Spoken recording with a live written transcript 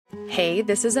Hey,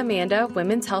 this is Amanda,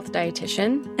 women's health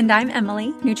dietitian. And I'm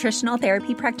Emily, nutritional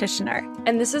therapy practitioner.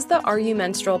 And this is the Are You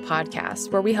Menstrual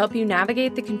podcast, where we help you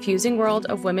navigate the confusing world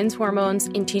of women's hormones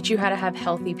and teach you how to have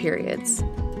healthy periods.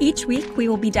 Each week, we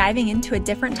will be diving into a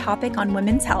different topic on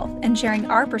women's health and sharing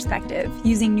our perspective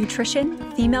using nutrition,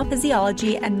 female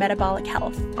physiology, and metabolic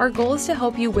health. Our goal is to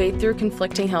help you wade through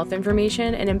conflicting health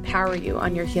information and empower you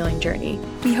on your healing journey.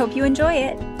 We hope you enjoy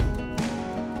it.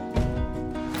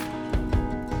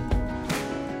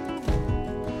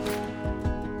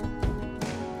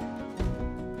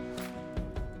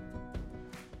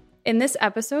 In this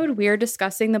episode, we are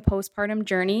discussing the postpartum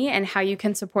journey and how you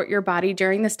can support your body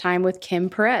during this time with Kim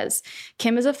Perez.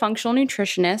 Kim is a functional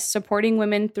nutritionist supporting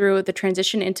women through the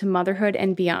transition into motherhood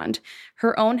and beyond.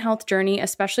 Her own health journey,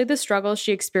 especially the struggles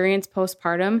she experienced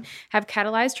postpartum, have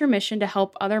catalyzed her mission to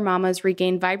help other mamas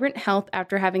regain vibrant health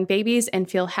after having babies and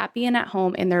feel happy and at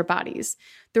home in their bodies.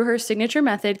 Through her signature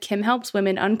method, Kim helps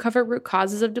women uncover root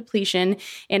causes of depletion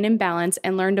and imbalance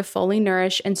and learn to fully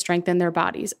nourish and strengthen their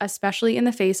bodies, especially in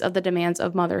the face of the demands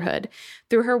of motherhood.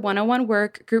 Through her one-on-one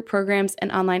work, group programs,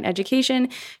 and online education,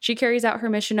 she carries out her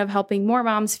mission of helping more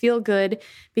moms feel good,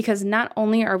 because not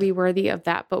only are we worthy of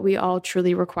that, but we all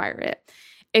truly require it.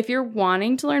 If you're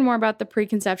wanting to learn more about the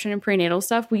preconception and prenatal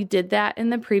stuff, we did that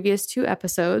in the previous 2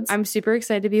 episodes. I'm super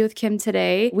excited to be with Kim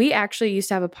today. We actually used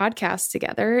to have a podcast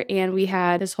together, and we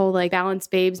had this whole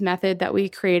Balanced Babes method that we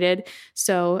created.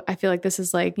 So I feel like this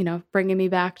is bringing me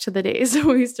back to the days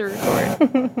we used to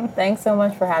record. Thanks so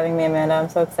much for having me, Amanda. I'm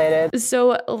so excited.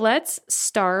 So let's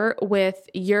start with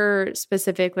your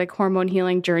specific hormone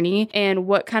healing journey and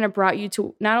what kind of brought you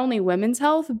to not only women's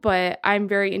health, but I'm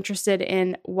very interested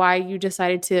in why you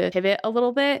decided to pivot a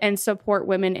little bit and support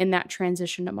women in that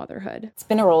transition to motherhood. It's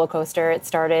been a roller coaster. It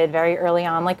started very early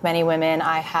on. Like many women,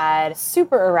 I had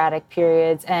super erratic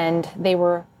periods and they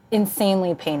were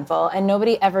insanely painful. And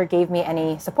nobody ever gave me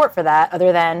any support for that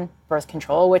other than birth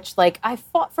control, which I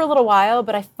fought for a little while,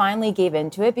 but I finally gave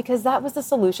into it because that was the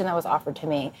solution that was offered to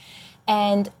me.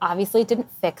 And obviously it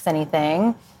didn't fix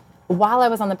anything. While I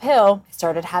was on the pill, I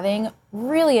started having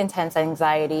really intense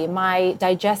anxiety. My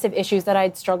digestive issues that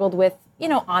I'd struggled with,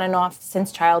 on and off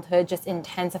since childhood just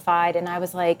intensified. And I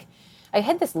was I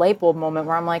had this light bulb moment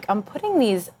where I'm putting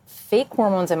these fake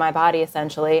hormones in my body,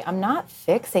 essentially. I'm not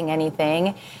fixing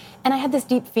anything. And I had this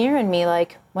deep fear in me,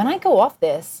 when I go off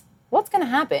this, what's going to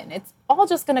happen? It's all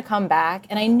just going to come back.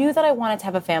 And I knew that I wanted to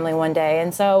have a family one day.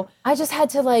 And so I just had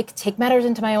to take matters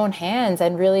into my own hands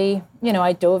and really,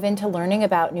 I dove into learning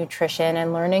about nutrition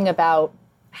and learning about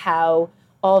how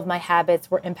all of my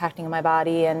habits were impacting my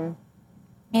body. And,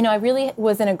 I really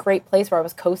was in a great place where I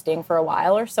was coasting for a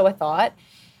while or so, I thought.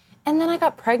 And then I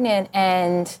got pregnant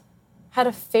and had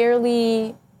a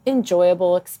fairly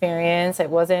enjoyable experience. It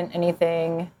wasn't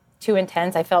anything too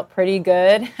intense. I felt pretty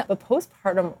good. But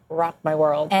postpartum rocked my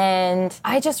world. And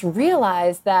I just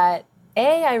realized that,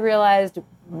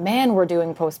 man, we're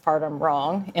doing postpartum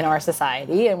wrong in our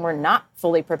society and we're not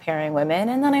fully preparing women.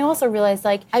 And then I also realized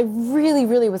I really,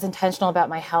 really was intentional about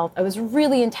my health. I was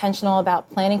really intentional about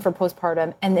planning for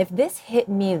postpartum. And if this hit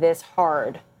me this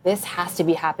hard, this has to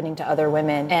be happening to other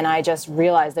women. And I just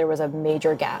realized there was a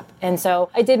major gap. And so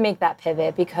I did make that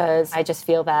pivot because I just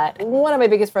feel that one of my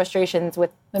biggest frustrations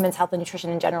with women's health and nutrition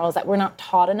in general is that we're not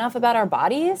taught enough about our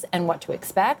bodies and what to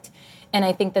expect. And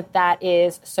I think that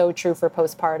is so true for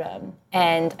postpartum.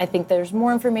 And I think there's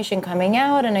more information coming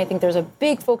out. And I think there's a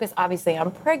big focus, obviously,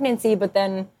 on pregnancy. But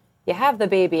then you have the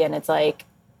baby and it's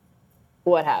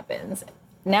what happens?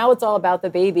 Now it's all about the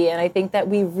baby. And I think that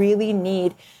we really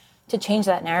need to change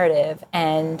that narrative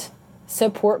and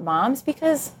support moms,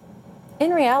 because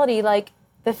in reality,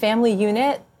 the family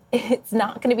unit, it's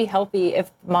not going to be healthy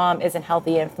if mom isn't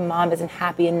healthy and if mom isn't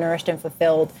happy and nourished and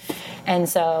fulfilled. And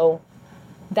so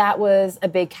that was a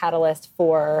big catalyst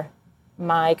for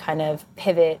my kind of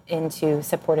pivot into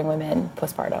supporting women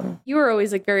postpartum. You were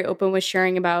always very open with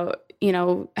sharing about,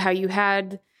 how you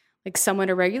had somewhat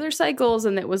irregular cycles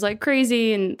and it was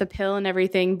crazy and the pill and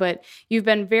everything, but you've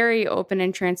been very open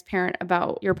and transparent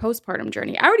about your postpartum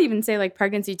journey. I would even say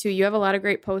pregnancy too. You have a lot of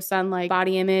great posts on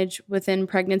body image within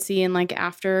pregnancy and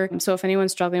after. So if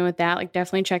anyone's struggling with that,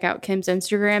 definitely check out Kim's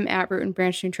Instagram at Root and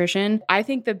Branch Nutrition. I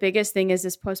think the biggest thing is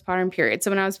this postpartum period.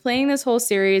 So when I was playing this whole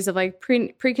series of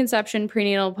preconception,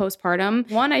 prenatal,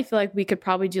 postpartum, one, I feel we could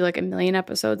probably do a million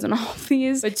episodes on all of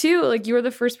these, but two, you were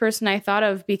the first person I thought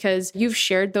of because you've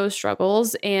shared those those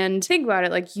struggles. And think about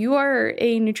it, like you are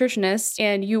a nutritionist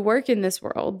and you work in this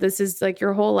world. This is like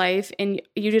your whole life and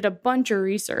you did a bunch of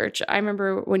research. I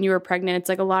remember when you were pregnant, it's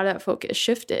like a lot of that focus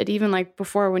shifted, even like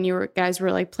before when you guys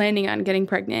were like planning on getting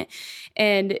pregnant.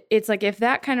 And it's like, if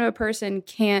that kind of a person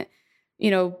can't,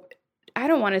 I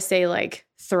don't want to say like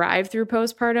thrive through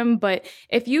postpartum, but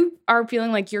if you are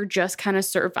feeling like you're just kind of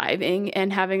surviving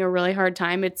and having a really hard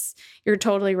time, you're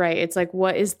totally right. It's like,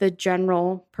 what is the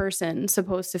general person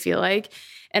supposed to feel like?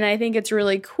 And I think it's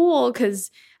really cool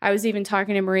because I was even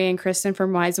talking to Maria and Kristen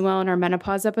from Wise and Well in our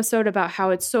menopause episode about how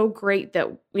it's so great that,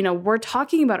 we're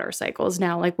talking about our cycles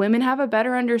now. Like women have a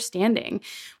better understanding,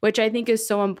 which I think is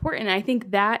so important. I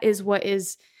think that is what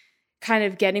is kind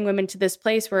of getting women to this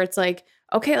place where it's like,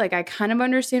 okay, like I kind of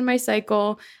understand my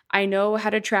cycle. I know how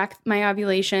to track my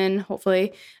ovulation,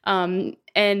 hopefully. And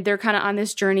they're kind of on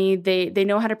this journey. They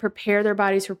know how to prepare their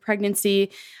bodies for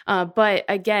pregnancy. But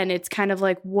again, it's kind of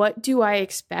like, what do I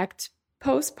expect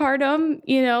postpartum?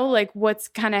 Like what's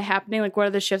kind of happening? Like what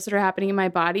are the shifts that are happening in my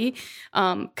body?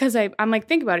 Because I'm like,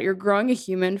 think about it. You're growing a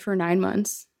human for 9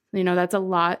 months. That's a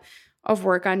lot of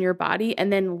work on your body.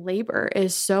 And then labor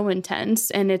is so intense.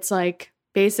 And it's like,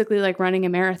 basically like running a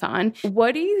marathon.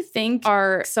 What do you think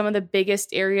are some of the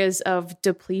biggest areas of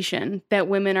depletion that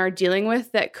women are dealing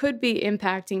with that could be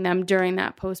impacting them during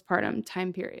that postpartum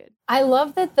time period? I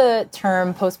love that the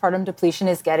term postpartum depletion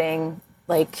is getting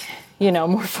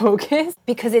more focused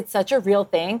because it's such a real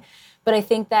thing. But I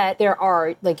think that there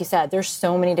are, like you said, there's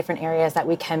so many different areas that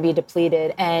we can be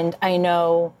depleted. And I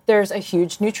know there's a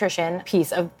huge nutrition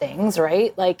piece of things,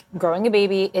 right? Like growing a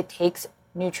baby, it takes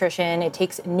nutrition. It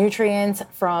takes nutrients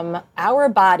from our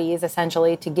bodies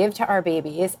essentially to give to our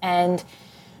babies. And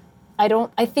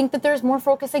I think that there's more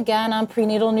focus again on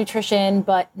prenatal nutrition,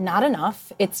 but not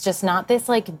enough. It's just not this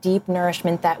like deep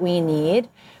nourishment that we need.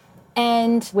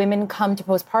 And women come to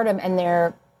postpartum and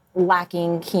they're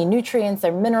lacking key nutrients.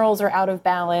 Their minerals are out of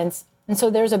balance. And so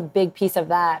there's a big piece of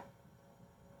that.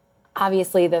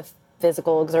 Obviously, the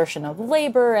physical exertion of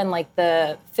labor and like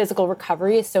the physical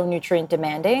recovery is so nutrient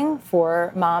demanding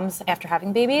for moms after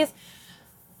having babies.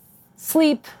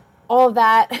 Sleep, all of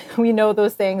that, we know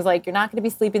those things, like you're not going to be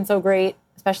sleeping so great,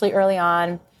 especially early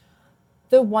on.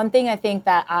 The one thing I think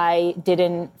that I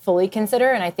didn't fully consider,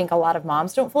 and I think a lot of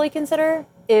moms don't fully consider,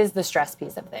 is the stress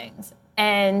piece of things.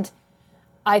 And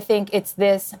I think it's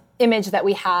this image that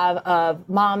we have of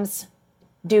moms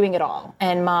doing it all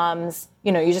and moms,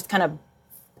 you just kind of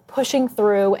pushing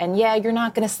through and yeah, you're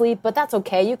not going to sleep, but that's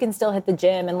okay. You can still hit the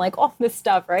gym and like all this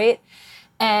stuff, right?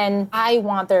 And I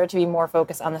want there to be more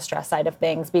focus on the stress side of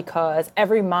things because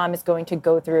every mom is going to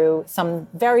go through some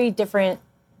very different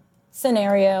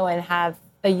scenario and have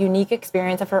a unique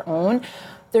experience of her own.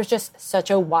 There's just such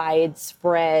a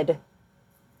widespread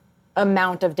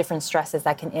amount of different stresses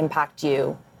that can impact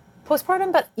you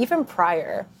postpartum, but even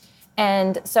prior.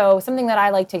 And so something that I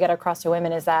like to get across to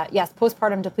women is that, yes,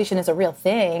 postpartum depletion is a real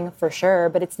thing for sure,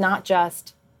 but it's not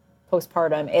just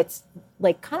postpartum. It's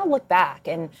like kind of look back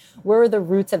and where are the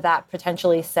roots of that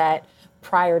potentially set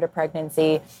prior to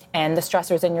pregnancy and the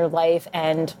stressors in your life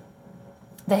and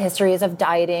the histories of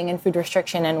dieting and food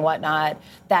restriction and whatnot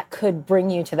that could bring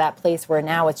you to that place where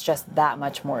now it's just that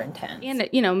much more intense. And,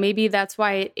 maybe that's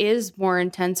why it is more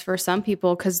intense for some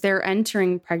people because they're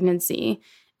entering pregnancy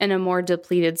in a more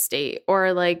depleted state,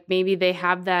 or like maybe they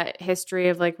have that history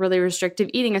of like really restrictive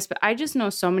eating. But I just know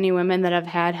so many women that have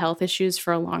had health issues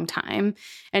for a long time.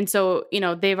 And so,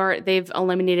 they've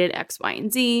eliminated X, Y,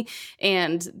 and Z,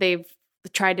 and they've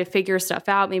tried to figure stuff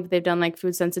out. Maybe they've done like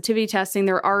food sensitivity testing.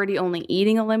 They're already only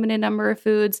eating a limited number of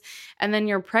foods. And then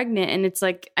you're pregnant. And it's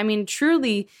like,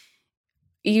 truly,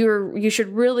 you should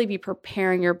really be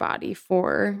preparing your body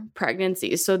for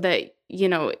pregnancy so that,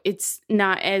 it's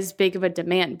not as big of a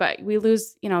demand, but we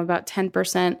lose, about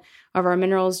 10% of our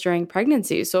minerals during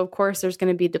pregnancy. So of course there's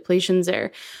going to be depletions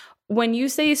there. When you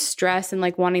say stress and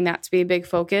like wanting that to be a big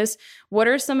focus, what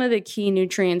are some of the key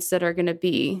nutrients that are going to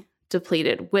be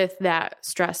depleted with that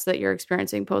stress that you're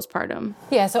experiencing postpartum?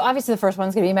 Yeah, so obviously the first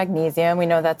one's going to be magnesium. We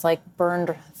know that's like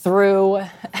burned through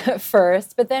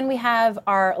first, but then we have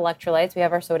our electrolytes. We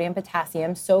have our sodium,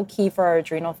 potassium, so key for our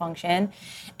adrenal function.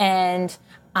 And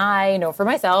I know for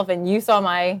myself, and you saw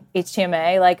my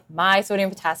HTMA, like my sodium,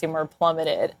 potassium were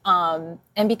plummeted. And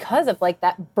because of like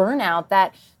that burnout,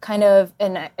 that kind of,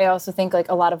 and I also think like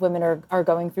a lot of women are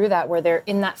going through that where they're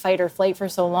in that fight or flight for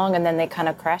so long and then they kind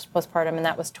of crash postpartum. And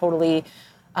that was totally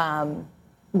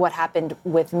what happened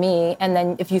with me. And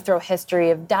then if you throw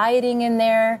history of dieting in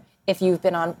there, if you've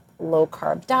been on low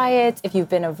carb diets, if you've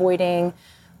been avoiding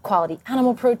quality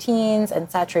animal proteins and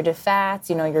saturated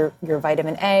fats, your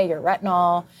vitamin A, your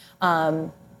retinol,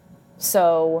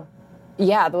 So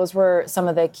yeah, those were some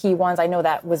of the key ones. I know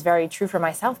that was very true for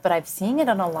myself, but I've seen it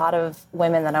on a lot of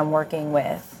women that I'm working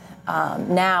with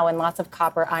now, and lots of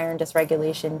copper iron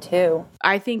dysregulation too.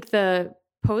 I think the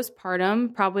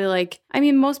postpartum, probably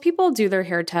most people do their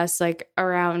hair tests like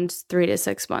around 3 to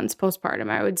 6 months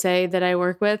postpartum, I would say, that I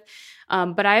work with.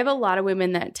 But I have a lot of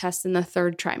women that test in the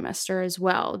 3rd trimester as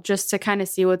well, just to kind of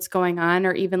see what's going on,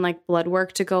 or even like blood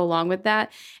work to go along with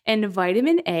that. And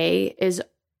vitamin A is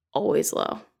always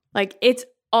low. Like, it's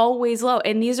always low.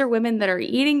 And these are women that are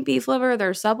eating beef liver,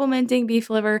 they're supplementing beef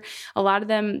liver. A lot of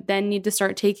them then need to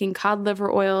start taking cod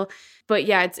liver oil. But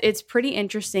yeah, it's pretty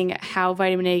interesting how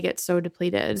vitamin A gets so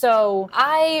depleted. So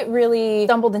I really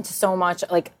stumbled into so much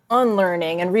like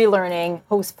unlearning and relearning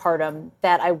postpartum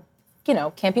that I,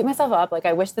 can't beat myself up. Like,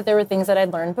 I wish that there were things that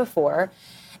I'd learned before.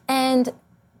 And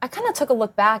I kind of took a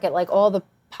look back at like all the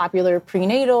popular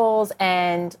prenatals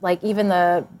and like even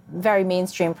the very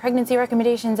mainstream pregnancy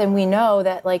recommendations. And we know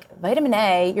that like vitamin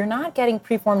A, you're not getting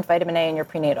preformed vitamin A in your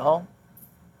prenatal,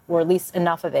 or at least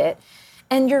enough of it.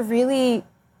 And you're really,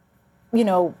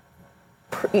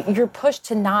 you're pushed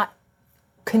to not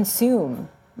consume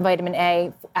vitamin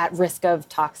A at risk of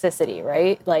toxicity,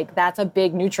 right? Like, that's a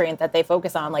big nutrient that they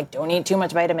focus on, like, don't eat too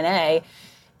much vitamin A.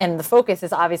 And the focus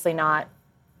is obviously not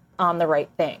on the right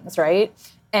things, right?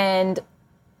 And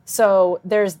so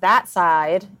there's that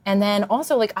side. And then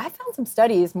also, like, I found some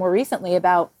studies more recently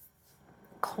about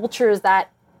cultures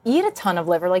that eat a ton of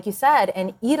liver, like you said,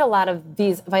 and eat a lot of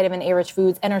these vitamin A-rich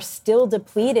foods and are still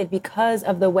depleted because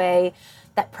of the way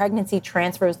that pregnancy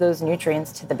transfers those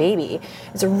nutrients to the baby.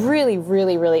 It's really,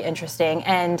 really, really interesting.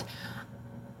 And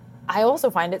I also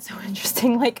find it so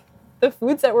interesting, like, the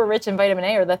foods that were rich in vitamin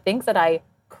A are the things that I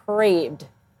craved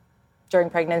during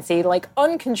pregnancy, like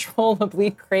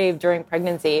uncontrollably craved during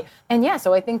pregnancy. And yeah,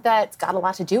 so I think that's got a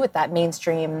lot to do with that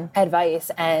mainstream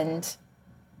advice and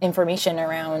information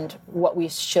around what we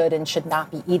should and should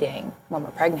not be eating when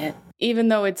we're pregnant. Even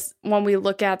though it's, when we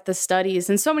look at the studies,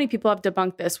 and so many people have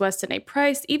debunked this, Weston A.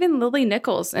 Price, even Lily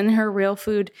Nichols in her Real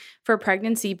Food for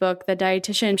Pregnancy book, the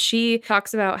dietitian, she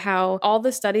talks about how all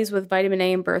the studies with vitamin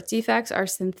A and birth defects are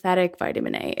synthetic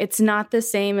vitamin A. It's not the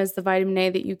same as the vitamin A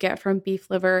that you get from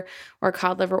beef liver or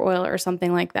cod liver oil or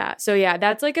something like that. So yeah,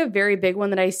 that's like a very big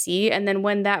one that I see. And then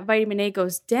when that vitamin A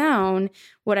goes down,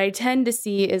 what I tend to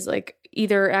see is like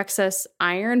either excess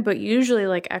iron, but usually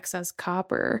like excess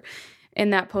copper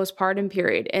in that postpartum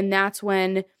period. And that's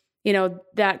when,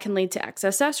 that can lead to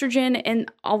excess estrogen.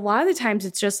 And a lot of the times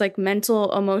it's just like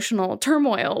mental, emotional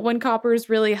turmoil when copper is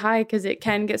really high, because it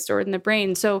can get stored in the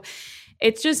brain. So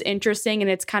it's just interesting.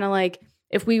 And it's kind of like,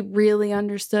 if we really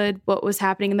understood what was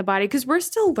happening in the body, because we're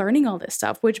still learning all this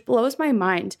stuff, which blows my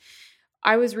mind.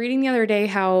 I was reading the other day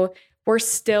how we're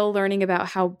still learning about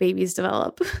how babies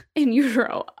develop in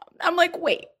utero. I'm like,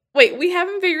 wait, we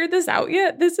haven't figured this out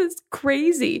yet? This is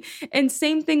crazy. And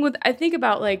same thing with, I think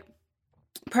about like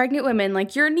pregnant women,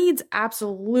 like your needs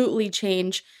absolutely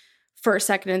change for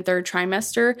 2nd and 3rd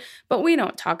trimester, but we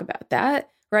don't talk about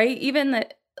that, right? Even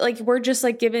that, like, we're just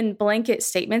like given blanket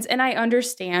statements. And I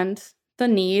understand the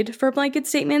need for blanket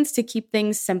statements to keep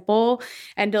things simple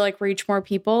and to like reach more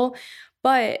people.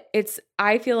 But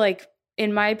I feel like,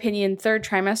 in my opinion, 3rd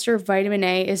trimester, vitamin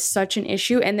A is such an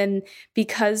issue. And then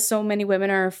because so many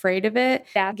women are afraid of it,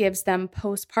 that gives them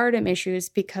postpartum issues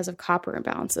because of copper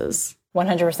imbalances.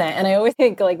 100%. And I always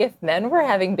think, like, if men were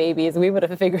having babies, we would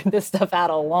have figured this stuff out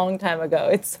a long time ago.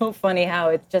 It's so funny how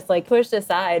it's just like pushed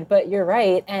aside, but you're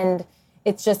right. And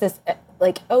it's just this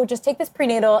like, oh, just take this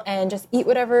prenatal and just eat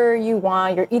whatever you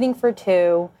want. You're eating for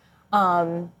 2.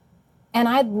 And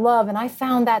I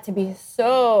found that to be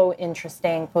so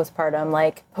interesting postpartum,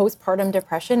 like postpartum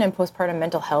depression and postpartum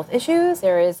mental health issues.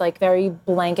 There is like very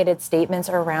blanketed statements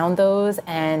around those.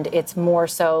 And it's more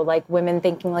so like women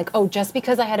thinking like, oh, just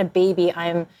because I had a baby,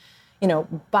 I'm,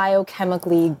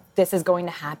 biochemically, this is going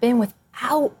to happen,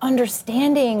 without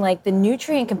understanding like the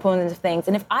nutrient components of things.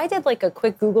 And if I did like a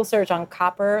quick Google search on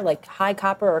copper, like high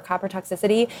copper or copper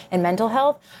toxicity and mental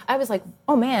health, I was like,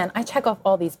 oh man, I check off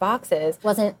all these boxes. It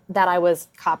wasn't that I was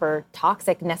copper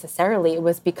toxic necessarily. It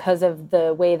was because of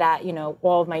the way that,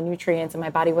 all of my nutrients and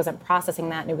my body wasn't processing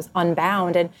that, and it was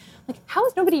unbound. And like, how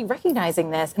is nobody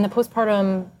recognizing this in the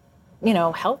postpartum,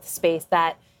 health space,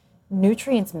 that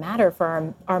nutrients matter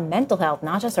for our mental health,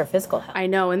 not just our physical health? I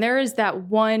know. And there is that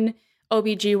one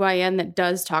OBGYN that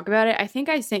does talk about it. I think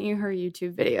I sent you her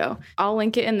YouTube video. I'll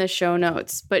link it in the show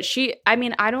notes. But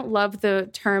I don't love the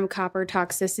term copper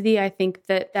toxicity. I think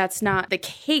that that's not the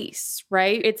case,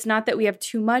 right? It's not that we have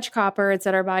too much copper. It's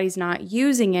that our body's not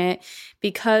using it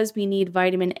because we need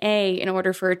vitamin A in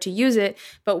order for it to use it.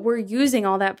 But we're using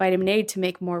all that vitamin A to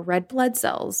make more red blood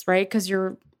cells, right? Because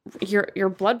your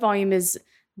blood volume is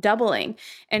doubling.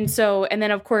 And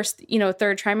then of course,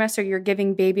 third trimester, you're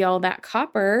giving baby all that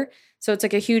copper. So it's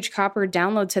like a huge copper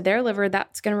download to their liver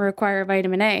that's going to require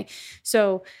vitamin A.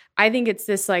 So I think it's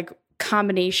this like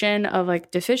combination of like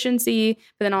deficiency,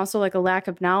 but then also like a lack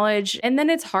of knowledge. And then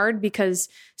it's hard because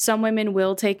some women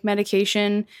will take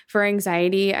medication for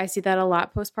anxiety. I see that a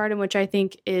lot postpartum, which I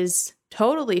think is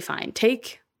totally fine.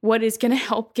 Take what is going to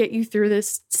help get you through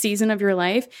this season of your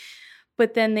life.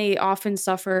 But then they often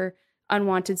suffer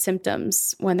unwanted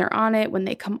symptoms when they're on it, when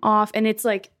they come off. And it's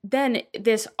like, then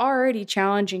this already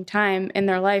challenging time in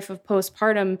their life of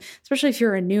postpartum, especially if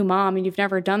you're a new mom and you've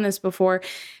never done this before,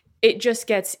 it just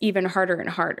gets even harder and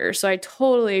harder. So I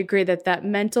totally agree that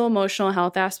mental, emotional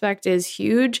health aspect is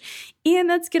huge. And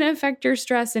that's going to affect your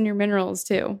stress and your minerals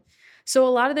too. So a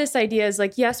lot of this idea is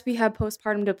like, yes, we have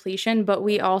postpartum depletion, but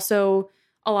we also,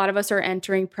 a lot of us are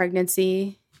entering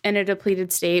pregnancy in a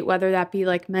depleted state, whether that be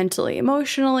like mentally,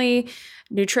 emotionally,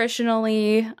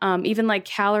 nutritionally, even like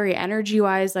calorie energy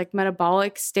wise, like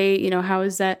metabolic state, how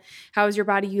is your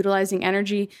body utilizing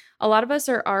energy? A lot of us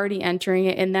are already entering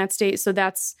it in that state. So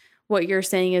that's what you're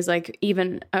saying is like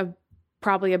even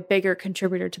probably a bigger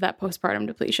contributor to that postpartum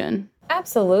depletion.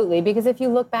 Absolutely. Because if you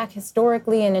look back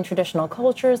historically and in traditional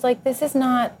cultures, like this is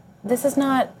not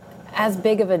as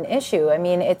big of an issue. I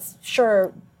mean, it's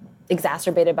sure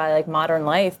exacerbated by like modern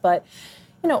life, but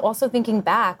also thinking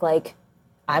back, like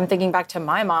I'm thinking back to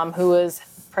my mom who was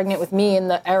pregnant with me in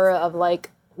the era of like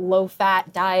low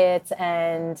fat diets,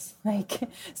 and like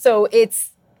so it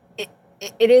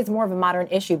is more of a modern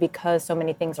issue because so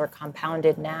many things are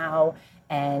compounded now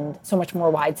and so much more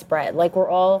widespread. Like we're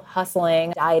all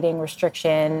hustling, dieting,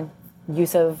 restriction,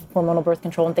 use of hormonal birth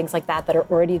control and things like that are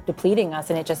already depleting us,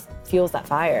 and it just fuels that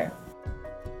fire.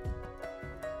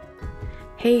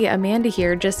 Hey, Amanda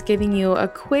here, just giving you a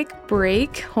quick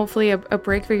break, hopefully a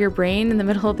break for your brain in the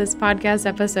middle of this podcast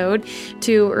episode,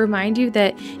 to remind you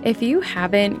that if you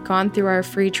haven't gone through our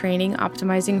free training,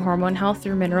 Optimizing Hormone Health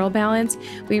Through Mineral Balance,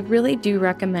 we really do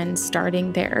recommend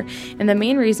starting there. And the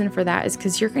main reason for that is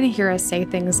because you're going to hear us say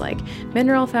things like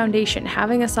mineral foundation,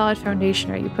 having a solid foundation.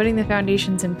 Are you putting the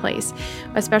foundations in place?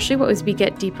 Especially as we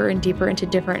get deeper and deeper into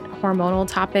different hormonal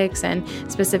topics and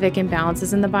specific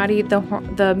imbalances in the body,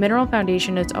 the mineral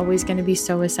foundation is always going to be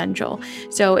so essential.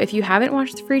 So if you haven't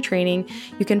watched the free training,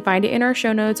 you can find it in our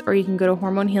show notes, or you can go to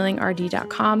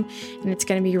hormonehealingrd.com and it's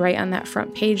going to be right on that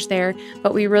front page there.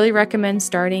 But we really recommend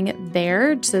starting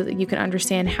there so that you can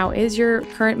understand how is your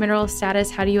current mineral status,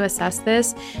 how do you assess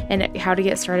this, and how to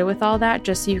get started with all that,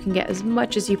 just so you can get as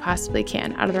much as you possibly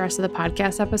can out of the rest of the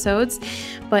podcast episodes.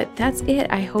 But that's it.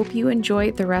 I hope you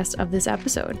enjoy the rest of this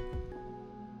episode.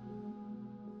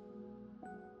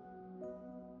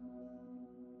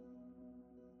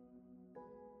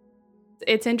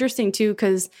 It's interesting too,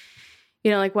 because,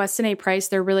 like Weston A. Price,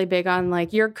 they're really big on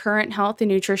like your current health and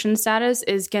nutrition status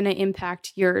is going to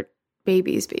impact your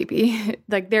baby's baby,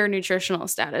 like their nutritional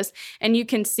status. And you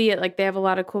can see it, like they have a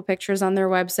lot of cool pictures on their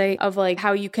website of like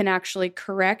how you can actually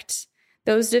correct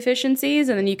those deficiencies,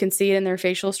 and then you can see it in their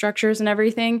facial structures and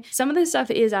everything. Some of this stuff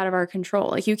is out of our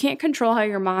control. Like you can't control how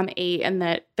your mom ate and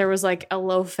that there was like a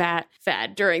low fat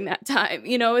fad during that time.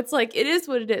 It's like, it is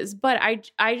what it is. But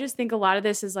I just think a lot of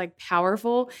this is like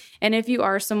powerful. And if you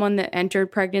are someone that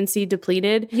entered pregnancy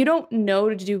depleted, you don't know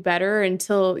to do better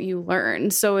until you learn.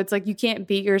 So it's like, you can't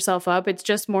beat yourself up. It's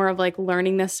just more of like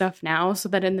learning this stuff now so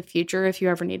that in the future, if you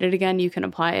ever need it again, you can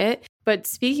apply it. But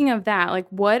speaking of that, like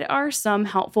what are some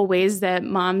helpful ways that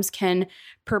moms can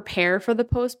prepare for the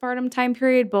postpartum time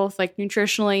period, both like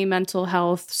nutritionally, mental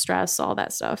health, stress, all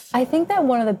that stuff? I think that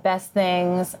one of the best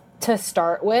things to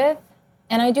start with,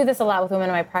 and I do this a lot with women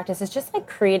in my practice, is just like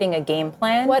creating a game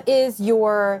plan. What is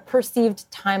your perceived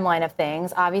timeline of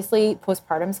things? Obviously,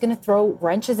 postpartum is going to throw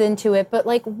wrenches into it, but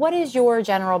like, what is your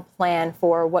general plan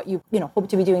for what you hope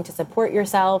to be doing to support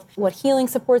yourself? What healing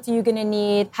supports are you going to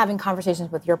need? Having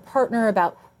conversations with your partner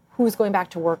about who's going back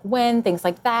to work when, things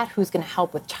like that, who's going to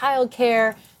help with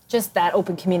childcare, just that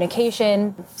open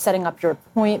communication, setting up your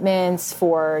appointments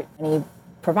for any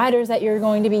providers that you're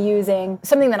going to be using.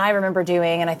 Something that I remember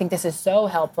doing, and I think this is so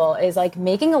helpful, is like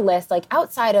making a list, like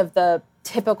outside of the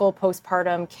typical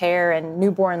postpartum care and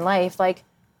newborn life, like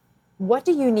what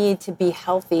do you need to be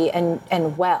healthy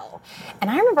and well? And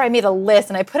I remember I made a list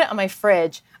and I put it on my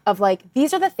fridge of like,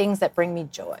 these are the things that bring me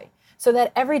joy. So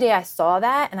that every day I saw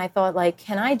that and I thought like,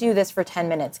 can I do this for 10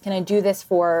 minutes? Can I do this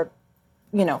for,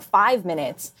 5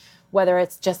 minutes? Whether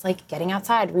it's just like getting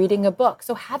outside, reading a book.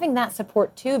 So having that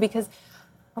support too, because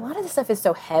a lot of this stuff is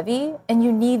so heavy and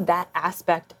you need that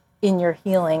aspect in your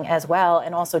healing as well.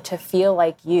 And also to feel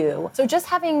like you. So just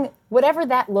having whatever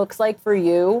that looks like for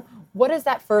you, what is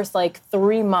that first like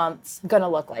 3 months gonna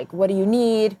look like? What do you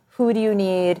need? Who do you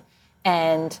need?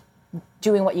 And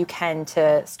doing what you can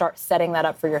to start setting that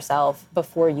up for yourself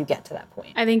before you get to that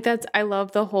point. I think I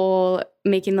love the whole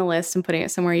making the list and putting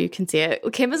it somewhere you can see it.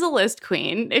 Kim is a list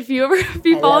queen. If you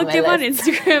follow Kim on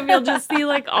Instagram, you'll just see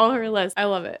like all her lists. I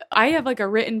love it. I have like a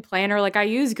written planner. Like I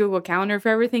use Google Calendar for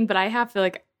everything, but I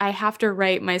have to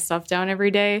write my stuff down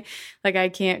every day. Like I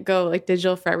can't go like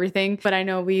digital for everything. But I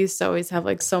know we used to always have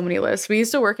like so many lists. We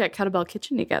used to work at Kettlebell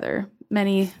Kitchen together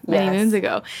many moons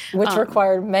ago. Which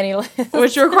required many lists.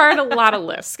 Which required a lot of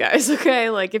lists, guys. Okay.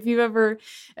 Like if you've ever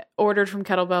ordered from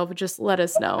Kettlebell, just let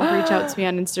us know. Reach out to me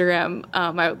on Instagram.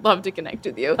 I would love to connect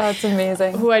with you. That's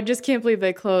amazing. Who I just can't believe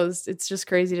they closed. It's just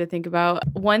crazy to think about.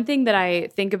 One thing that I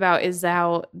think about is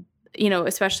how,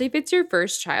 especially if it's your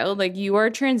first child, like you are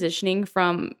transitioning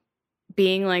from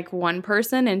being like one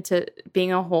person into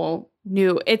being a whole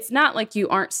new, it's not like you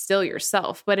aren't still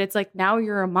yourself, but it's like now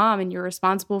you're a mom and you're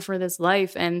responsible for this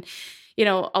life. And,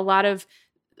 a lot of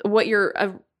what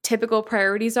your typical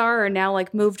priorities are now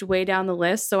like moved way down the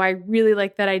list. So I really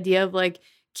like that idea of like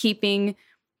keeping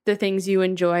the things you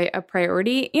enjoy a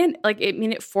priority. And like,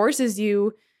 it forces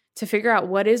you to figure out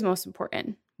what is most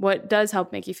important, what does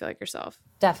help make you feel like yourself.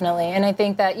 Definitely. And I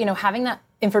think that, having that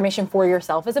information for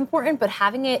yourself is important, but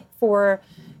having it for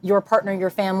your partner, your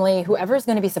family, whoever is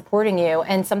going to be supporting you.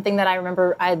 And something that I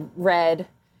remember I read,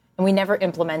 and we never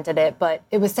implemented it, but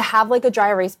it was to have like a dry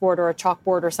erase board or a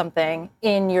chalkboard or something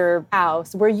in your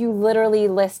house where you literally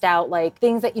list out like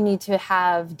things that you need to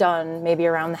have done maybe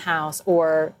around the house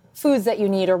or foods that you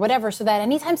need or whatever, so that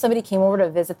anytime somebody came over to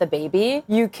visit the baby,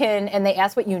 you can, and they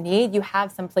ask what you need, you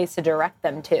have some place to direct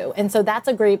them to. And so that's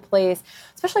a great place,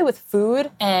 especially with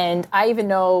food. And I even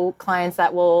know clients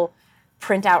that will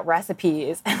print out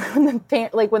recipes. And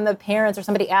when the parents or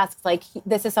somebody asks, like,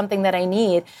 this is something that I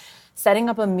need, setting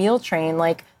up a meal train,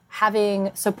 like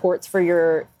having supports for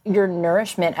your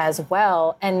nourishment as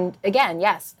well. And again,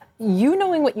 yes, you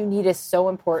knowing what you need is so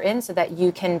important so that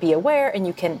you can be aware and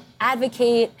you can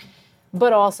advocate,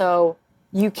 but also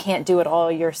you can't do it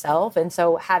all yourself. And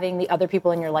so having the other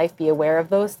people in your life be aware of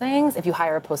those things, if you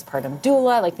hire a postpartum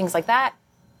doula, like things like that,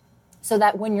 so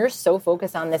that when you're so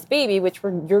focused on this baby, which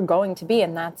you're going to be,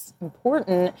 and that's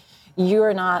important,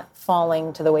 you're not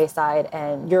falling to the wayside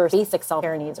and your basic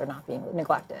self-care needs are not being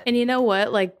neglected. And you know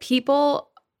what? Like people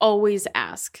always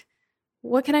ask,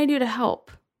 what can I do to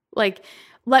help? Like,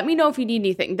 let me know if you need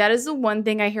anything. That is the one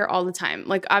thing I hear all the time.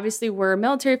 Like, obviously, we're a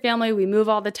military family. We move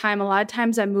all the time. A lot of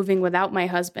times I'm moving without my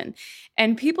husband.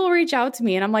 And people reach out to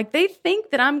me and I'm like, they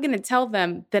think that I'm going to tell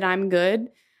them that I'm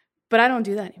good. But I don't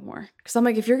do that anymore. Because I'm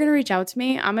like, if you're going to reach out to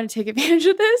me, I'm going to take advantage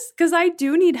of this because I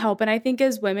do need help. And I think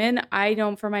as women, I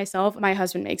know for myself, my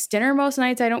husband makes dinner most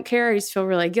nights. I don't care. I just feel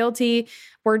really guilty.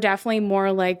 We're definitely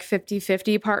more like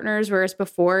 50-50 partners. Whereas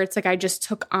before, it's like I just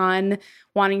took on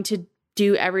wanting to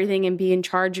do everything and be in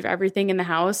charge of everything in the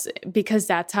house because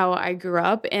that's how I grew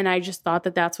up. And I just thought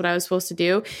that that's what I was supposed to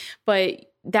do. But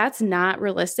that's not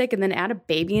realistic. And then add a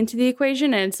baby into the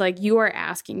equation. And it's like, you are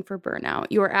asking for burnout.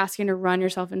 You are asking to run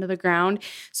yourself into the ground.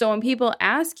 So when people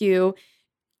ask you,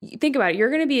 think about it,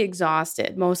 you're going to be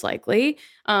exhausted, most likely.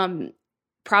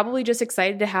 Probably just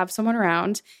excited to have someone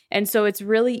around. And so it's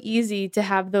really easy to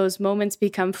have those moments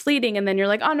become fleeting. And then you're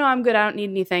like, oh no, I'm good. I don't need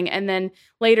anything. And then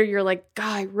later you're like,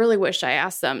 God, I really wish I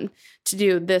asked them to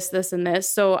do this, this, and this.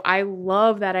 So I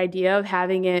love that idea of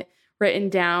having it written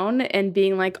down and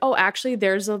being like, oh, actually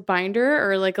there's a binder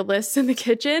or like a list in the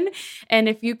kitchen. And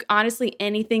if you honestly,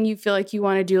 anything you feel like you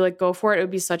want to do, like go for it. It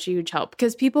would be such a huge help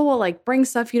because people will like bring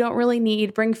stuff you don't really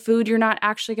need, bring food you're not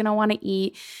actually going to want to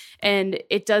eat. And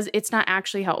it's not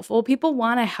actually helpful. People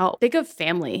want to help. Think of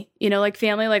family, like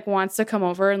family like wants to come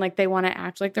over and like they want to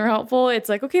act like they're helpful. It's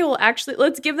like, okay, well, actually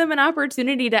let's give them an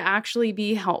opportunity to actually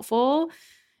be helpful.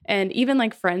 And even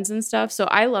like friends and stuff. So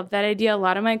I love that idea. A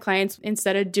lot of my clients,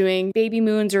 instead of doing baby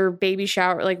moons or baby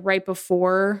shower, like right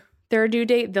before their due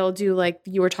date, they'll do like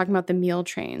you were talking about the meal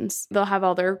trains. They'll have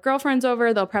all their girlfriends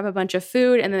over, they'll prep a bunch of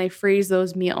food, and then they freeze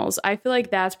those meals. I feel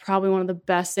like that's probably one of the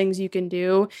best things you can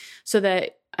do so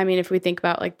that, if we think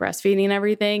about like breastfeeding and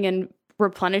everything and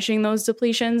replenishing those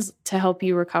depletions to help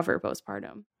you recover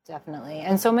postpartum. Definitely.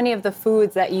 And so many of the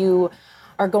foods that you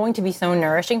are going to be so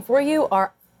nourishing for you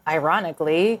are,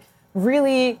 ironically,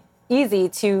 really easy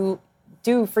to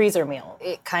do freezer meal.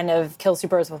 It kind of kills two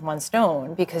birds with one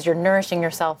stone because you're nourishing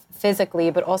yourself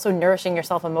physically, but also nourishing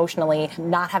yourself emotionally,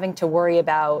 not having to worry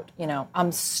about,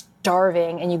 I'm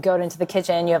starving, and you go into the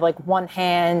kitchen, you have like one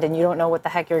hand and you don't know what the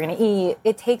heck you're going to eat.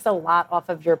 It takes a lot off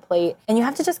of your plate, and you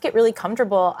have to just get really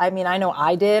comfortable. I mean, I know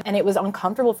I did, and it was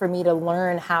uncomfortable for me to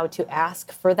learn how to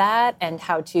ask for that, and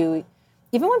how to,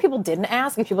 even when people didn't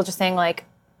ask, if people just saying like,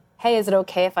 hey, is it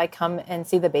okay if I come and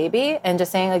see the baby? And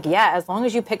just saying like, yeah, as long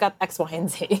as you pick up X, Y, and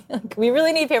Z. Like, we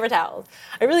really need paper towels.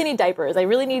 I really need diapers. I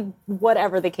really need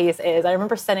whatever the case is. I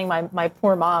remember sending my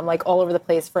poor mom like all over the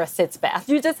place for a sitz bath.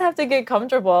 You just have to get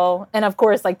comfortable. And of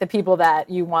course, like the people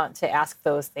that you want to ask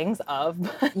those things of,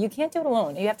 you can't do it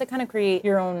alone. You have to kind of create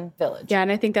your own village. Yeah,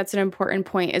 and I think that's an important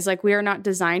point is like we are not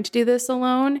designed to do this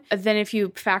alone. Then if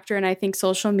you factor in, I think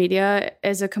social media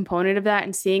is a component of that,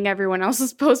 and seeing everyone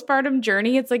else's postpartum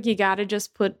journey, it's like you got to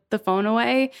just put the phone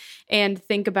away and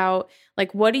think about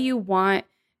like, what do you want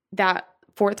that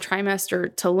fourth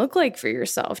trimester to look like for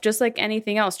yourself? Just like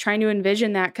anything else, trying to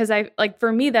envision that. Cause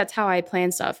for me, that's how I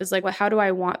plan stuff is like, well, how do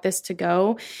I want this to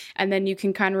go? And then you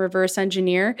can kind of reverse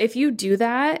engineer. If you do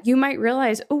that, you might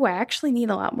realize, oh, I actually need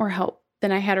a lot more help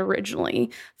than I had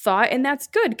originally thought. And that's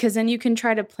good because then you can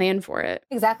try to plan for it.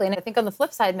 Exactly. And I think on the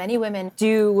flip side, many women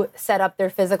do set up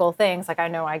their physical things. Like I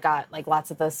know I got like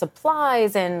lots of the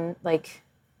supplies and like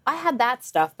I had that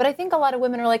stuff. But I think a lot of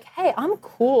women are like, hey, I'm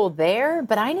cool there,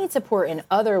 but I need support in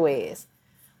other ways.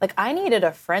 Like I needed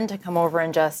a friend to come over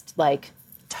and just like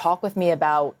talk with me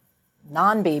about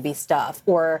non-baby stuff,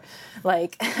 or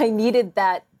like I needed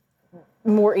that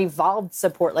more evolved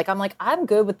support. Like I'm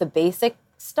good with the basic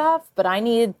stuff, but I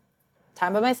need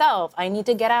time by myself. I need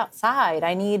to get outside.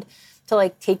 I need to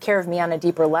like take care of me on a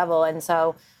deeper level. And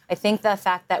so I think the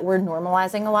fact that we're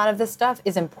normalizing a lot of this stuff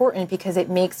is important because it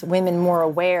makes women more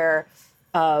aware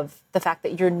of the fact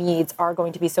that your needs are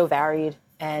going to be so varied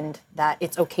and that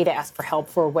it's okay to ask for help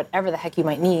for whatever the heck you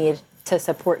might need to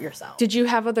support yourself. Did you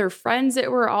have other friends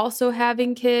that were also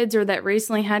having kids or that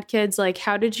recently had kids? Like,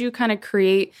 how did you kind of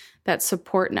create that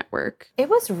support network? It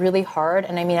was really hard.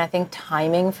 And I mean, I think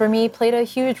timing for me played a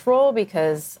huge role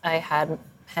because I had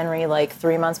Henry like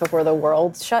 3 months before the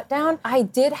world shut down. I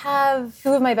did have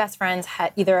two of my best friends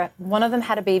had either one of them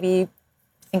had a baby,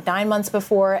 I think 9 months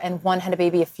before, and one had a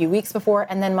baby a few weeks before.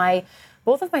 And then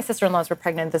both of my sister-in-laws were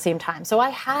pregnant at the same time. So I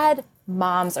had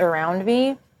moms around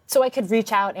me so I could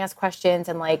reach out and ask questions,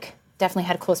 and like definitely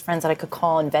had close friends that I could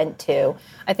call and vent to.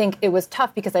 I think it was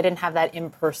tough because I didn't have that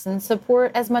in-person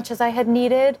support as much as I had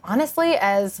needed. Honestly,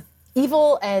 as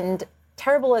evil and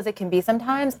terrible as it can be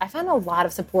sometimes, I found a lot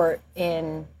of support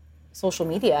in social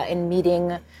media, in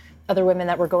meeting other women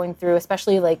that were going through,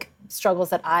 especially like struggles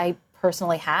that I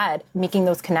personally had, making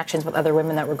those connections with other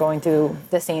women that were going through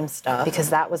the same stuff,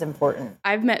 because that was important.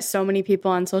 I've met so many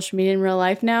people on social media in real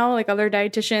life now, like other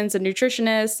dietitians and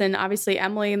nutritionists, and obviously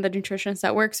Emily, the nutritionist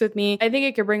that works with me. I think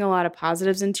it could bring a lot of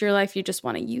positives into your life. You just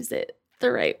want to use it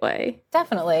the right way.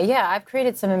 Definitely. Yeah. I've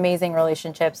created some amazing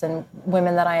relationships and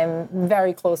women that I am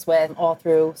very close with all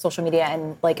through social media,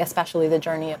 and like especially the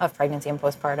journey of pregnancy and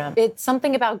postpartum. It's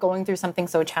something about going through something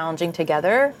so challenging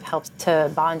together helps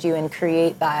to bond you and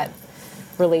create that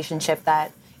relationship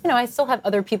that, I still have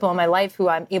other people in my life who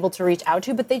I'm able to reach out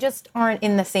to, but they just aren't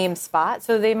in the same spot.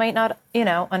 So they might not,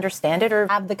 understand it or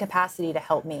have the capacity to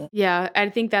help me. Yeah. I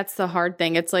think that's the hard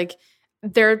thing. It's like,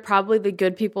 they're probably the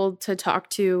good people to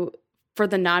talk to for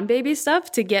the non-baby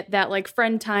stuff, to get that like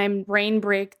friend time, brain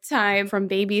break time from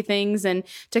baby things, and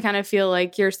to kind of feel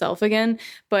like yourself again.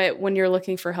 But when you're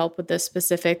looking for help with this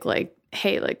specific, like,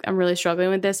 hey, like I'm really struggling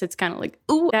with this, it's kind of like,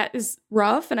 ooh, that is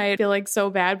rough. And I feel like so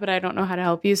bad, but I don't know how to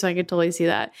help you. So I could totally see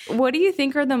that. What do you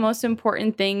think are the most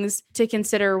important things to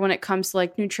consider when it comes to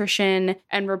like nutrition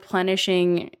and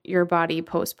replenishing your body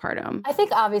postpartum? I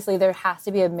think obviously there has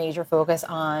to be a major focus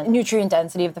on nutrient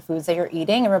density of the foods that you're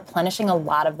eating and replenishing a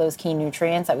lot of those key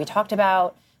nutrients that we talked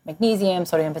about. Magnesium,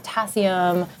 sodium,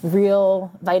 potassium, real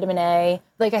vitamin A.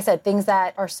 Like I said, things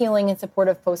that are sealing and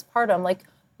supportive postpartum, like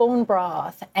bone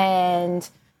broth and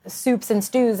soups and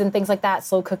stews and things like that,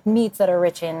 slow cooked meats that are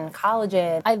rich in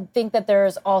collagen. I think that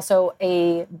there's also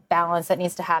a balance that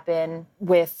needs to happen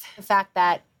with the fact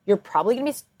that you're probably going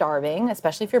to be starving,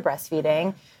 especially if you're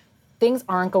breastfeeding. Things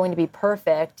aren't going to be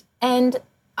perfect. And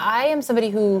I am somebody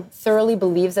who thoroughly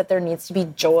believes that there needs to be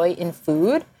joy in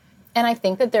food. And I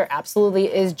think that there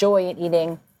absolutely is joy in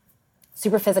eating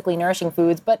super physically nourishing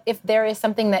foods. But if there is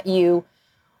something that you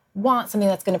want something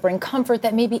that's going to bring comfort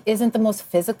that maybe isn't the most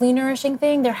physically nourishing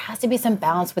thing, there has to be some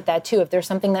balance with that too. If there's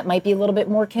something that might be a little bit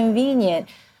more convenient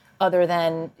other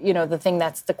than, the thing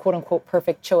that's the quote unquote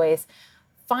perfect choice,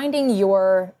 finding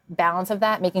your balance of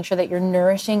that, making sure that you're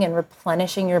nourishing and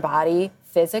replenishing your body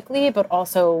physically, but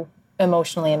also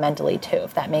emotionally and mentally too,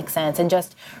 if that makes sense. And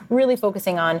just really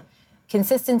focusing on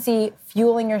consistency,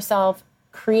 fueling yourself,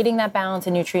 creating that balance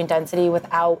and nutrient density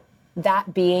without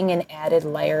that being an added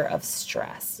layer of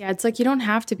stress. Yeah, it's like you don't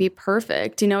have to be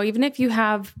perfect. Even if you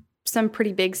have some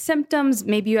pretty big symptoms,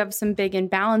 maybe you have some big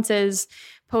imbalances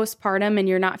postpartum and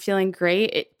you're not feeling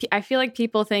great. I feel like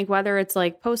people think whether it's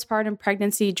like postpartum,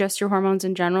 pregnancy, just your hormones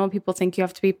in general, people think you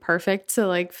have to be perfect to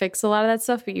like fix a lot of that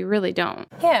stuff, but you really don't.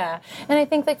 Yeah. And I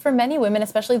think like for many women,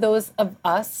 especially those of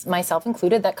us, myself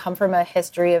included, that come from a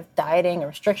history of dieting or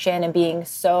restriction and being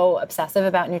so obsessive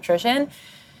about nutrition,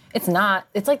 it's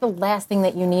like the last thing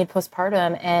that you need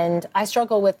postpartum. And I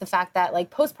struggle with the fact that like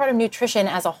postpartum nutrition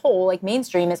as a whole, like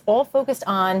mainstream, is all focused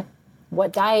on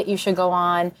what diet you should go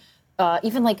on,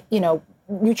 even like,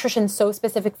 nutrition so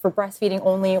specific for breastfeeding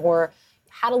only, or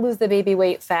how to lose the baby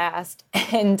weight fast.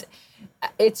 And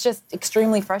it's just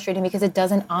extremely frustrating because it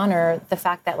doesn't honor the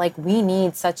fact that like we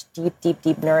need such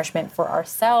deep nourishment for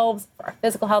ourselves, for our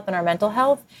physical health and our mental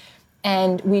health.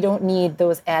 And we don't need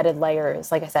those added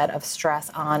layers, like I said, of stress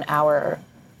on our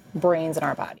brains and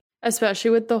our body.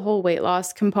 Especially with the whole weight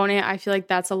loss component, I feel like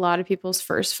that's a lot of people's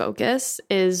first focus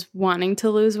is wanting to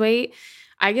lose weight.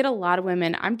 I get a lot of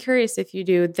women, I'm curious if you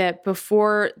do, that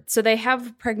so they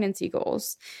have pregnancy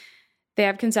goals, they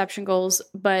have conception goals,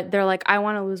 but they're like, I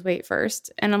want to lose weight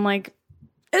first. And I'm like,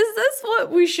 is this what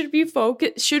we should be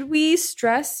focused? Should we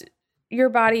stress your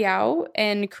body out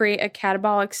and create a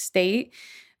catabolic state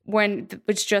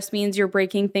which just means you're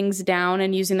breaking things down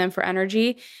and using them for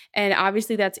energy? And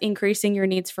obviously that's increasing your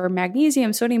needs for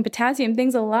magnesium, sodium, potassium,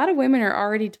 things a lot of women are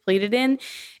already depleted in,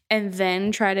 and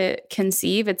then try to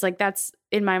conceive. It's like, that's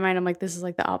in my mind, I'm like, this is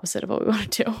like the opposite of what we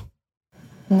want to do.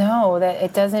 No, that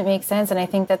it doesn't make sense. And I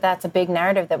think that that's a big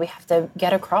narrative that we have to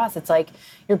get across. It's like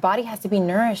your body has to be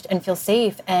nourished and feel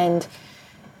safe. And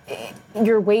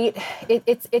your weight,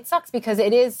 it sucks because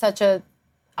it is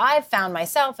I've found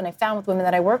myself, and I've found with women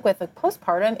that I work with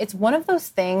postpartum, it's one of those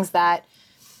things that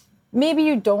maybe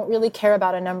you don't really care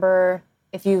about a number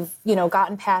if you've,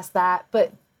 gotten past that,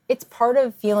 but it's part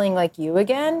of feeling like you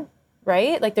again,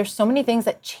 right? Like there's so many things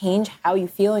that change how you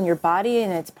feel in your body,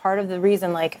 and it's part of the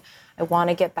reason like I want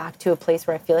to get back to a place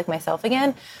where I feel like myself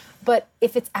again. But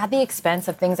if it's at the expense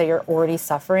of things that you're already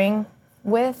suffering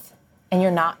with, and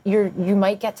you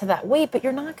might get to that weight, but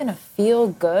you're not going to feel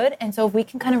good. And so if we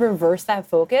can kind of reverse that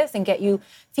focus and get you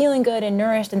feeling good and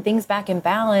nourished and things back in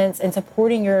balance and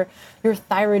supporting your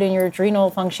thyroid and your adrenal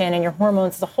function and your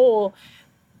hormones as a whole,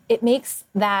 it makes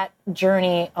that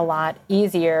journey a lot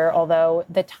easier, although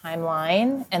the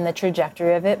timeline and the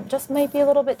trajectory of it just might be a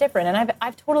little bit different. And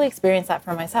I've totally experienced that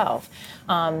for myself.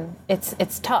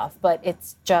 It's tough, but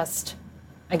it's just,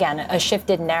 again, a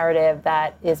shifted narrative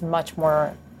that is much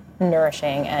more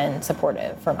nourishing and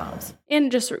supportive for moms.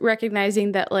 And just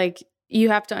recognizing that like you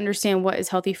have to understand what is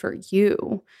healthy for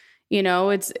you.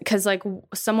 It's because like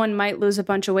someone might lose a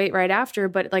bunch of weight right after,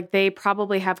 but like they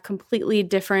probably have completely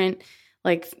different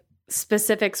like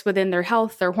specifics within their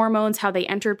health, their hormones, how they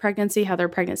entered pregnancy, how their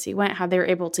pregnancy went, how they were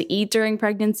able to eat during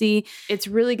pregnancy. It's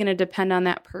really going to depend on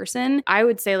that person. I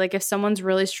would say like if someone's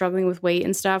really struggling with weight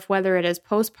and stuff, whether it is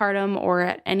postpartum or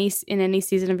in any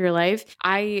season of your life,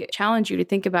 I challenge you to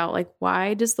think about like,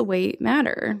 why does the weight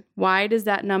matter? Why does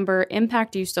that number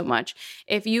impact you so much?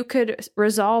 If you could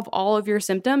resolve all of your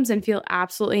symptoms and feel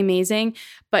absolutely amazing,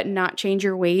 but not change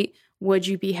your weight, would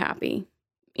you be happy?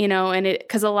 And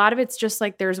because a lot of it's just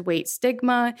like there's weight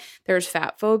stigma, there's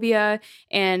fat phobia,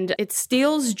 and it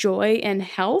steals joy and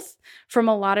health from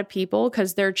a lot of people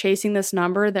because they're chasing this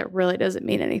number that really doesn't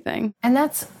mean anything. And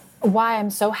that's why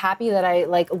I'm so happy that I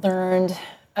learned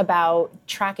about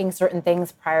tracking certain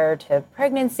things prior to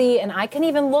pregnancy. And I can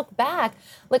even look back,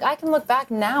 I can look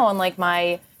back now on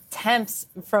my temps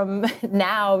from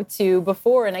now to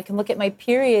before, and I can look at my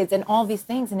periods and all these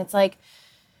things. And it's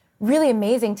really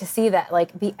amazing to see that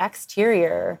the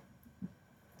exterior,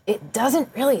 it doesn't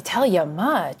really tell you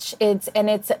much. It's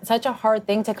such a hard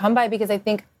thing to come by because I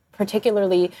think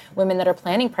particularly women that are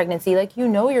planning pregnancy,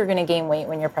 you're going to gain weight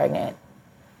when you're pregnant.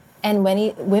 And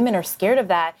many women are scared of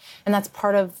that. And that's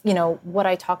part of, what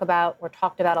I talked about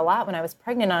a lot when I was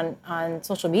pregnant on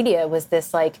social media was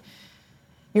this,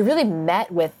 you're really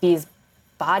met with these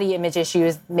body image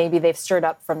issues. Maybe they've stirred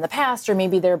up from the past or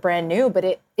maybe they're brand new, but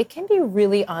it can be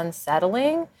really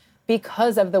unsettling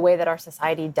because of the way that our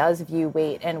society does view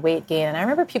weight and weight gain. And I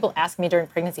remember people asking me during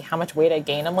pregnancy how much weight I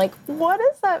gained. I'm like, what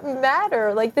does that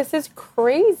matter? Like, this is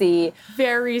crazy.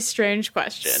 Very strange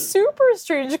question. Super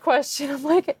strange question. I'm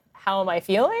like, how am I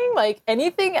feeling? Like,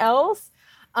 anything else?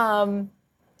 And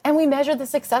we measure the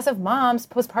success of moms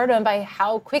postpartum by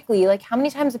how quickly, like how many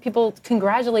times do people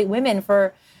congratulate women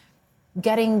for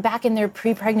getting back in their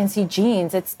pre-pregnancy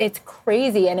genes? It's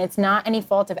crazy. And it's not any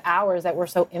fault of ours that we're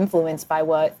so influenced by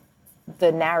what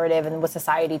the narrative and what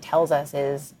society tells us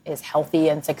is healthy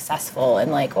and successful.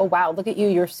 And like, oh, wow, look at you.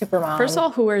 You're super mom. First of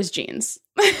all, who wears jeans?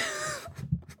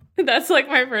 That's like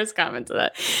my first comment to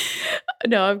that.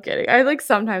 No, I'm kidding. I like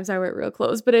sometimes I wear real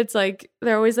clothes, but it's like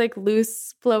they're always like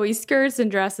loose, flowy skirts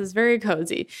and dresses, very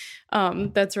cozy.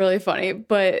 That's really funny.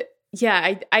 But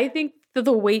yeah, I think that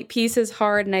the weight piece is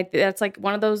hard, and that's like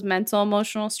one of those mental,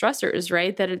 emotional stressors,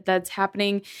 right? That's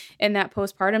happening in that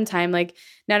postpartum time. Like,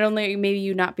 not only maybe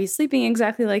you not be sleeping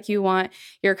exactly like you want,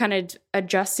 you're kind of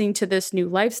adjusting to this new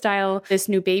lifestyle, this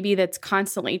new baby that's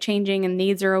constantly changing and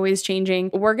needs are always changing.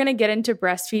 We're going to get into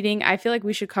breastfeeding. I feel like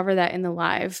we should cover that in the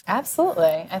live.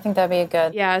 Absolutely. I think that'd be a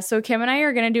good. Yeah. So Kim and I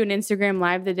are going to do an Instagram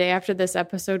live the day after this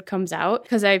episode comes out,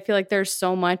 because I feel like there's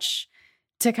so much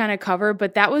to kind of cover,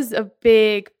 but that was a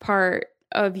big part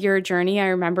of your journey. I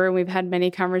remember, and we've had many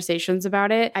conversations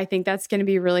about it. I think that's going to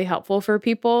be really helpful for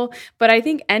people. But I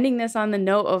think ending this on the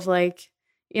note of like,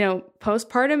 you know,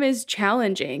 postpartum is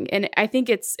challenging, and I think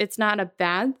it's not a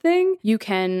bad thing. You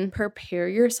can prepare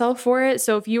yourself for it.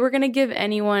 So if you were going to give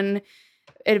anyone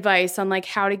advice on like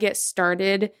how to get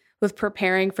started with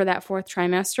preparing for that fourth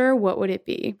trimester, what would it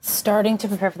be? Starting to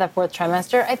prepare for that fourth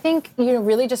trimester, I think, you know,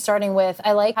 really just starting with,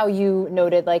 I like how you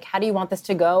noted, like, how do you want this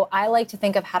to go? I like to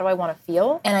think of how do I want to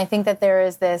feel? And I think that there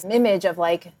is this image of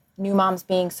like new moms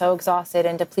being so exhausted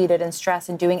and depleted and stressed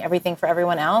and doing everything for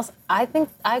everyone else. I think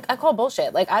I call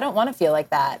bullshit. Like, I don't want to feel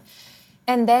like that.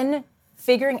 And then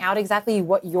figuring out exactly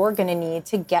what you're going to need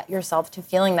to get yourself to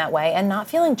feeling that way and not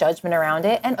feeling judgment around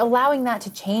it and allowing that to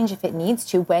change if it needs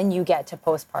to when you get to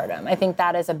postpartum. I think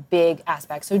that is a big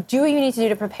aspect. So do what you need to do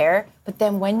to prepare, but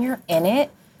then when you're in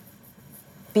it,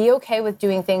 be okay with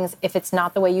doing things if it's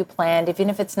not the way you planned, even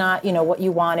if it's not, you know, what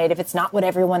you wanted, if it's not what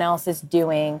everyone else is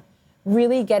doing.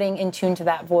 Really getting in tune to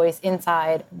that voice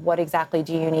inside. What exactly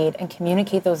do you need? And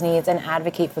communicate those needs and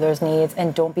advocate for those needs.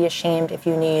 And don't be ashamed if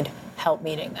you need help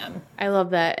meeting them. I love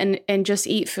that. And just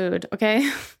eat food,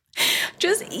 okay?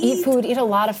 Just eat food. Eat a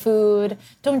lot of food.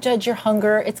 Don't judge your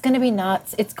hunger. It's going to be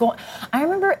nuts. I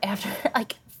remember after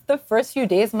like the first few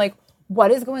days, I'm like, what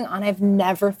is going on? I've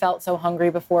never felt so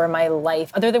hungry before in my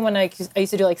life, other than when I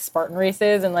used to do like Spartan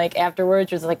races and like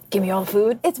afterwards, just like, give me all the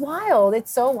food. It's wild. It's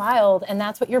so wild. And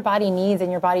that's what your body needs, and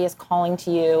your body is calling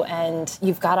to you, and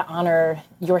you've got to honor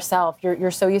yourself.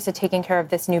 You're so used to taking care of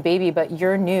this new baby, but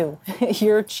you're new.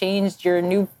 You're changed. You're a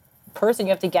new person. You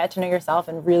have to get to know yourself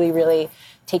and really, really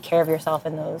take care of yourself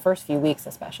in those first few weeks,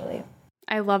 especially.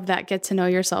 I love that. Get to know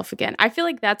yourself again. I feel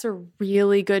like that's a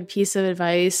really good piece of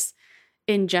advice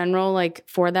in general, like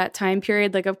for that time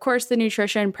period. Like, of course, the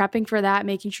nutrition, prepping for that,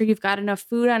 making sure you've got enough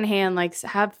food on hand, like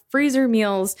have freezer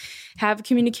meals, have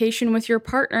communication with your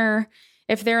partner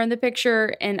if they're in the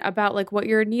picture and about like what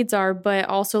your needs are, but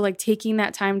also like taking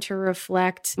that time to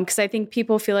reflect. Because I think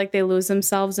people feel like they lose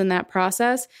themselves in that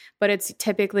process, but it's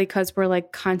typically because we're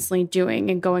like constantly doing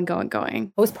and going.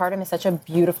 Postpartum is such a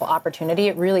beautiful opportunity.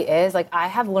 It really is. Like, I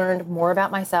have learned more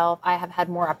about myself. I have had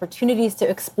more opportunities to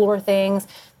explore things,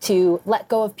 to let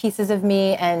go of pieces of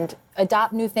me and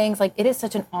adopt new things. Like, it is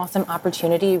such an awesome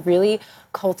opportunity. Really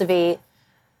cultivate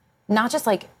not just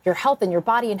like your health and your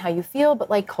body and how you feel, but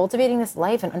like cultivating this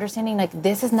life and understanding like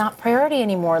this is not priority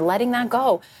anymore, letting that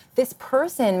go. This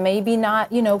person may be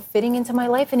not, you know, fitting into my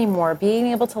life anymore, being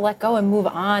able to let go and move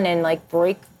on and like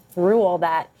break through all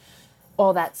that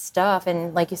stuff.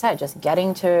 And like you said, just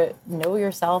getting to know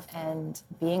yourself and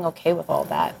being okay with all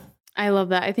that. I love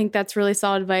that. I think that's really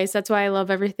solid advice. That's why I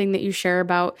love everything that you share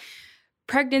about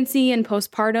pregnancy and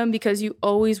postpartum, because you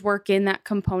always work in that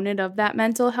component of that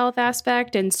mental health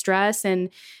aspect and stress. And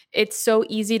it's so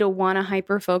easy to want to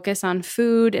hyper focus on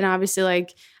food. And obviously,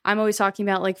 like, I'm always talking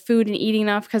about like food and eating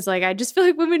enough, because like I just feel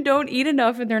like women don't eat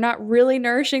enough and they're not really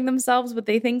nourishing themselves, but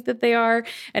they think that they are.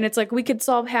 And it's like we could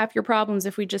solve half your problems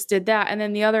if we just did that. And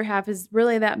then the other half is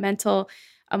really that mental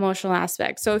emotional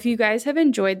aspect. So if you guys have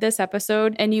enjoyed this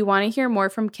episode and you want to hear more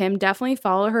from Kim, definitely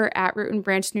follow her at Root and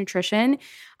Branch Nutrition.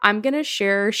 I'm going to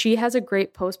share, she has a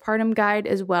great postpartum guide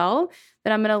as well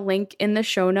that I'm going to link in the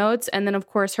show notes. And then of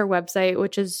course her website,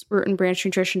 which is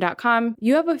rootandbranchnutrition.com.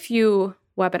 You have a few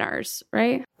webinars,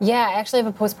 right? Yeah, I actually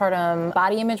have a postpartum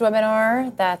body image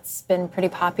webinar that's been pretty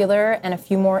popular and a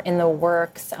few more in the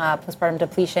works, postpartum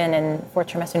depletion and fourth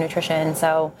trimester nutrition.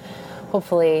 So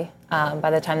hopefully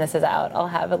by the time this is out, I'll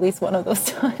have at least one of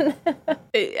those done.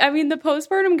 I mean, the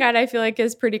postpartum guide, I feel like,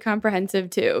 is pretty comprehensive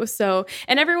too. So,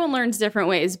 and everyone learns different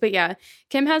ways. But yeah,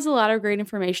 Kim has a lot of great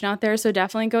information out there. So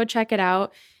definitely go check it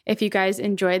out if you guys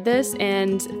enjoyed this.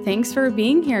 And thanks for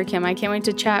being here, Kim. I can't wait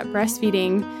to chat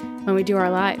breastfeeding when we do our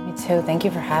live. Me too. Thank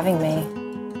you for having me.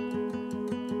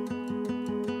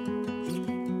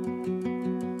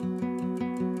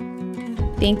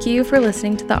 Thank you for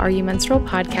listening to the Are You Menstrual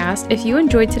podcast. If you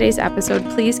enjoyed today's episode,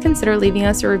 please consider leaving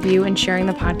us a review and sharing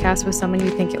the podcast with someone you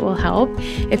think it will help.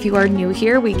 If you are new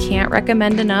here, we can't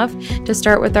recommend enough to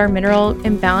start with our mineral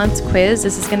imbalance quiz.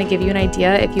 This is going to give you an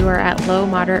idea if you are at low,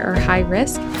 moderate, or high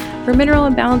risk for mineral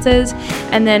imbalances.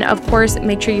 And then, of course,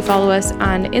 make sure you follow us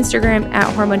on Instagram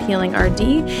at Hormone Healing RD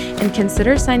and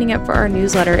consider signing up for our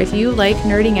newsletter. If you like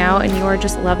nerding out and you are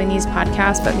just loving these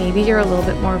podcasts, but maybe you're a little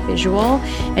bit more visual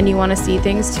and you want to see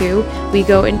things too, we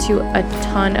go into a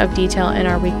ton of detail in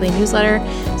our weekly newsletter.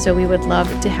 So we would love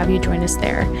to have you join us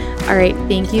there. All right,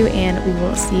 thank you, and we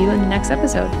will see you in the next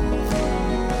episode.